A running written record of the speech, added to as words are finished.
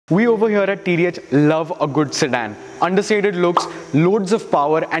We over here at TDH love a good sedan. Understated looks, loads of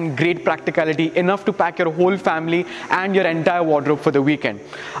power and great practicality, enough to pack your whole family and your entire wardrobe for the weekend.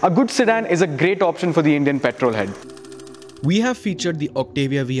 A good sedan is a great option for the Indian petrol head. We have featured the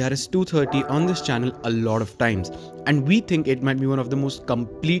Octavia VRS230 on this channel a lot of times, and we think it might be one of the most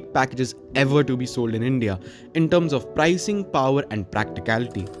complete packages ever to be sold in India in terms of pricing, power and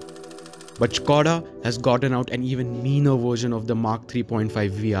practicality. But Skoda has gotten out an even meaner version of the Mark 3.5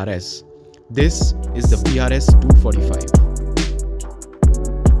 VRS. This is the VRS245.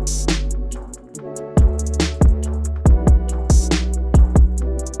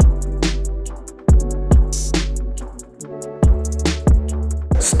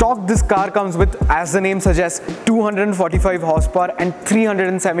 Stock, this car comes with, as the name suggests, 245 horsepower and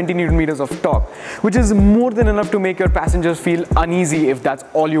 370 Newton meters of torque, which is more than enough to make your passengers feel uneasy if that's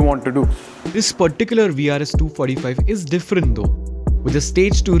all you want to do. This particular VRS245 is different though. With a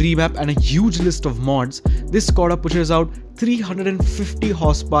stage 2 remap and a huge list of mods, this Skoda pushes out 350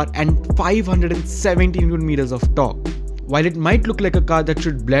 horsepower and 570 Newton meters of torque. While it might look like a car that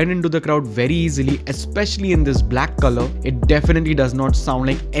should blend into the crowd very easily, especially in this black color, it definitely does not sound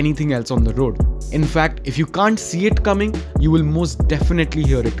like anything else on the road. In fact, if you can't see it coming, you will most definitely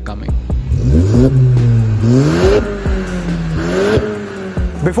hear it coming.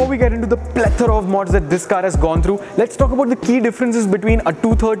 Before we get into the plethora of mods that this car has gone through, let's talk about the key differences between a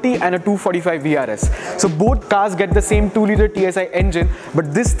 230 and a 245 VRS. So both cars get the same 2-liter TSI engine,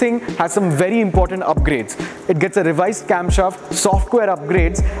 but this thing has some very important upgrades. It gets a revised camshaft, software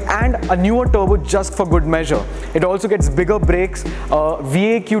upgrades, and a newer turbo just for good measure. It also gets bigger brakes, a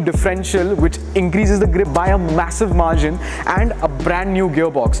VAQ differential which increases the grip by a massive margin, and a brand new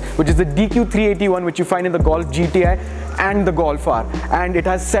gearbox, which is the DQ381 which you find in the Golf GTI and the Golf R, and it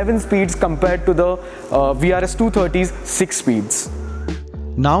has 7 speeds compared to the VRS230's 6 speeds.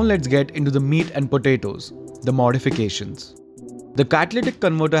 Now let's get into the meat and potatoes, the modifications. The catalytic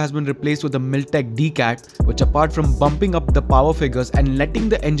converter has been replaced with a Miltec DCAT, which apart from bumping up the power figures and letting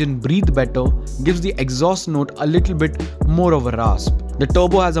the engine breathe better, gives the exhaust note a little bit more of a rasp. The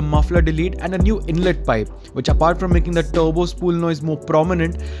turbo has a muffler delete and a new inlet pipe, which apart from making the turbo spool noise more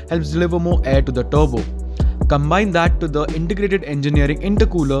prominent, helps deliver more air to the turbo. Combine that to the integrated engineering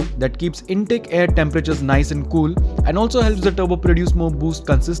intercooler that keeps intake air temperatures nice and cool and also helps the turbo produce more boost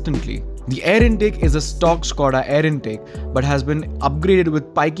consistently. The air intake is a stock Skoda air intake but has been upgraded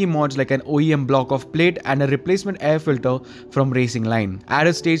with pikey mods like an OEM block of plate and a replacement air filter from Racing Line. Add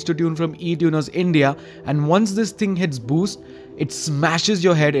a stage to tune from eTuners India, and once this thing hits boost, it smashes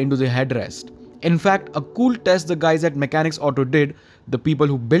your head into the headrest. In fact, a cool test the guys at Mechanics Auto did, the people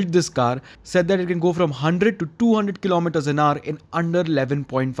who built this car, said that it can go from 100 to 200 kilometers an hour in under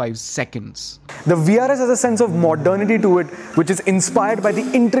 11.5 seconds. The VRS has a sense of modernity to it, which is inspired by the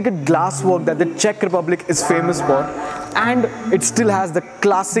intricate glass work that the Czech Republic is famous for, and it still has the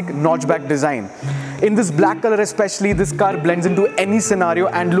classic notchback design. In this black color especially, this car blends into any scenario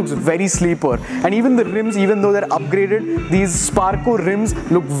and looks very sleeper. And even the rims, even though they're upgraded, these Sparco rims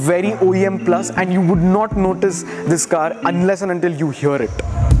look very OEM plus, and you would not notice this car unless and until you hear it.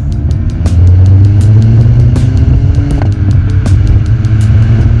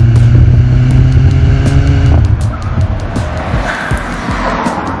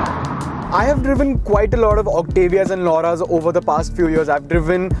 I have driven quite a lot of Octavias and Lauras over the past few years. I've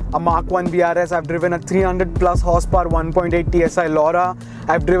driven a Mark 1 VRS, I've driven a 300 plus horsepower 1.8 TSI Laura,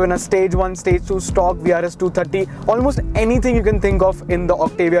 I've driven a stage 1, stage 2 stock VRS230, almost anything you can think of in the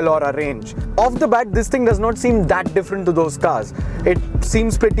Octavia Laura range. Off the bat, this thing does not seem that different to those cars. It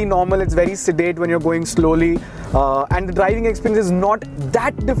seems pretty normal, it's very sedate when you're going slowly, and the driving experience is not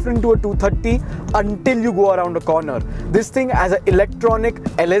that different to a 230 until you go around a corner. This thing has an electronic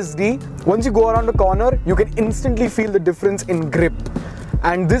LSD. Once you go around a corner, you can instantly feel the difference in grip.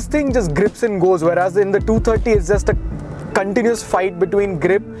 And this thing just grips and goes, whereas in the 230 it's just a continuous fight between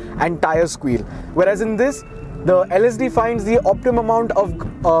grip and tire squeal. Whereas in this, the LSD finds the optimum amount of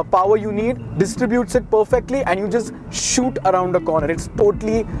power you need, distributes it perfectly, and you just shoot around a corner. It's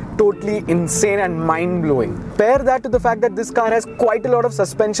totally insane and mind-blowing. Pair that to the fact that this car has quite a lot of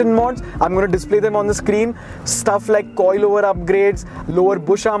suspension mods. I'm going to display them on the screen. Stuff like coilover upgrades, lower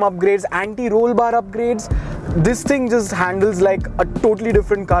bush arm upgrades, anti-roll bar upgrades. This thing just handles like a totally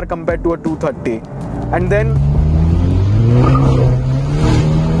different car compared to a 230. And then,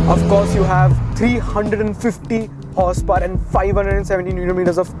 of course, you have 350 horsepower and 570 Newton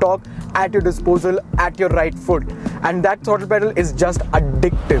meters of torque at your disposal at your right foot, and that throttle pedal is just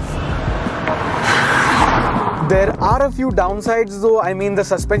addictive. There are a few downsides though. I mean, the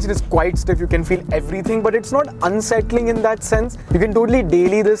suspension is quite stiff, you can feel everything, but it's not unsettling in that sense. You can totally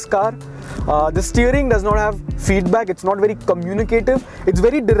daily this car. The steering does not have feedback, it's not very communicative. It's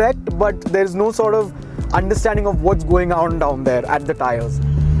very direct, but there's no sort of understanding of what's going on down there at the tires.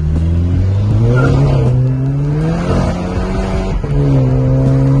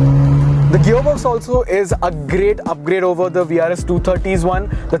 The gearbox also is a great upgrade over the VRS230's one.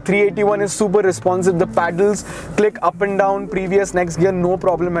 The 381 is super responsive. The paddles click up and down, previous, next gear, no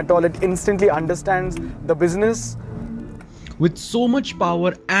problem at all. It instantly understands the business. With so much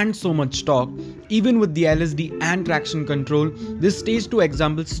power and so much torque, even with the LSD and traction control, this stage 2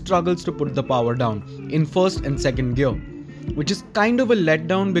 example struggles to put the power down in first and second gear, which is kind of a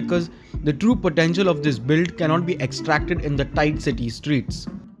letdown because the true potential of this build cannot be extracted in the tight city streets.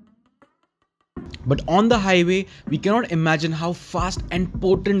 But on the highway, we cannot imagine how fast and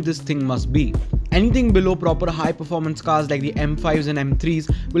potent this thing must be. Anything below proper high performance cars like the M5s and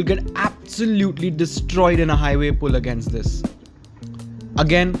M3s will get absolutely destroyed in a highway pull against this.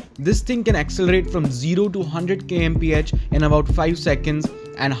 Again, this thing can accelerate from 0 to 100 kmph in about 5 seconds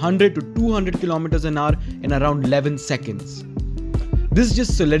and 100 to 200 km an hour in around 11 seconds. This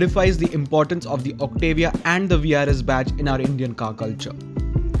just solidifies the importance of the Octavia and the VRS badge in our Indian car culture.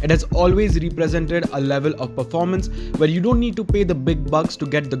 It has always represented a level of performance where you don't need to pay the big bucks to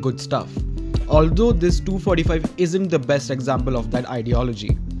get the good stuff. Although this 245 isn't the best example of that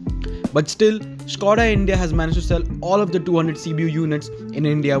ideology. But still, Skoda India has managed to sell all of the 200 CBU units in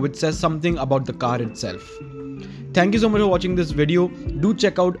India, which says something about the car itself. Thank you so much for watching this video. Do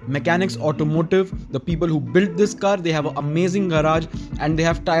check out Mechanics Automotive, the people who built this car. They have an amazing garage and they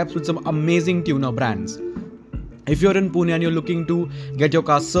have tie-ups with some amazing tuner brands. If you're in Pune and you're looking to get your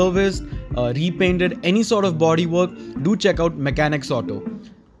car serviced, repainted, any sort of body work, do check out Mechanics Auto.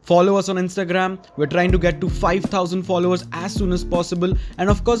 Follow us on Instagram. We're trying to get to 5,000 followers as soon as possible. And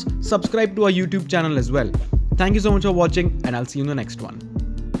of course, subscribe to our YouTube channel as well. Thank you so much for watching and I'll see you in the next one.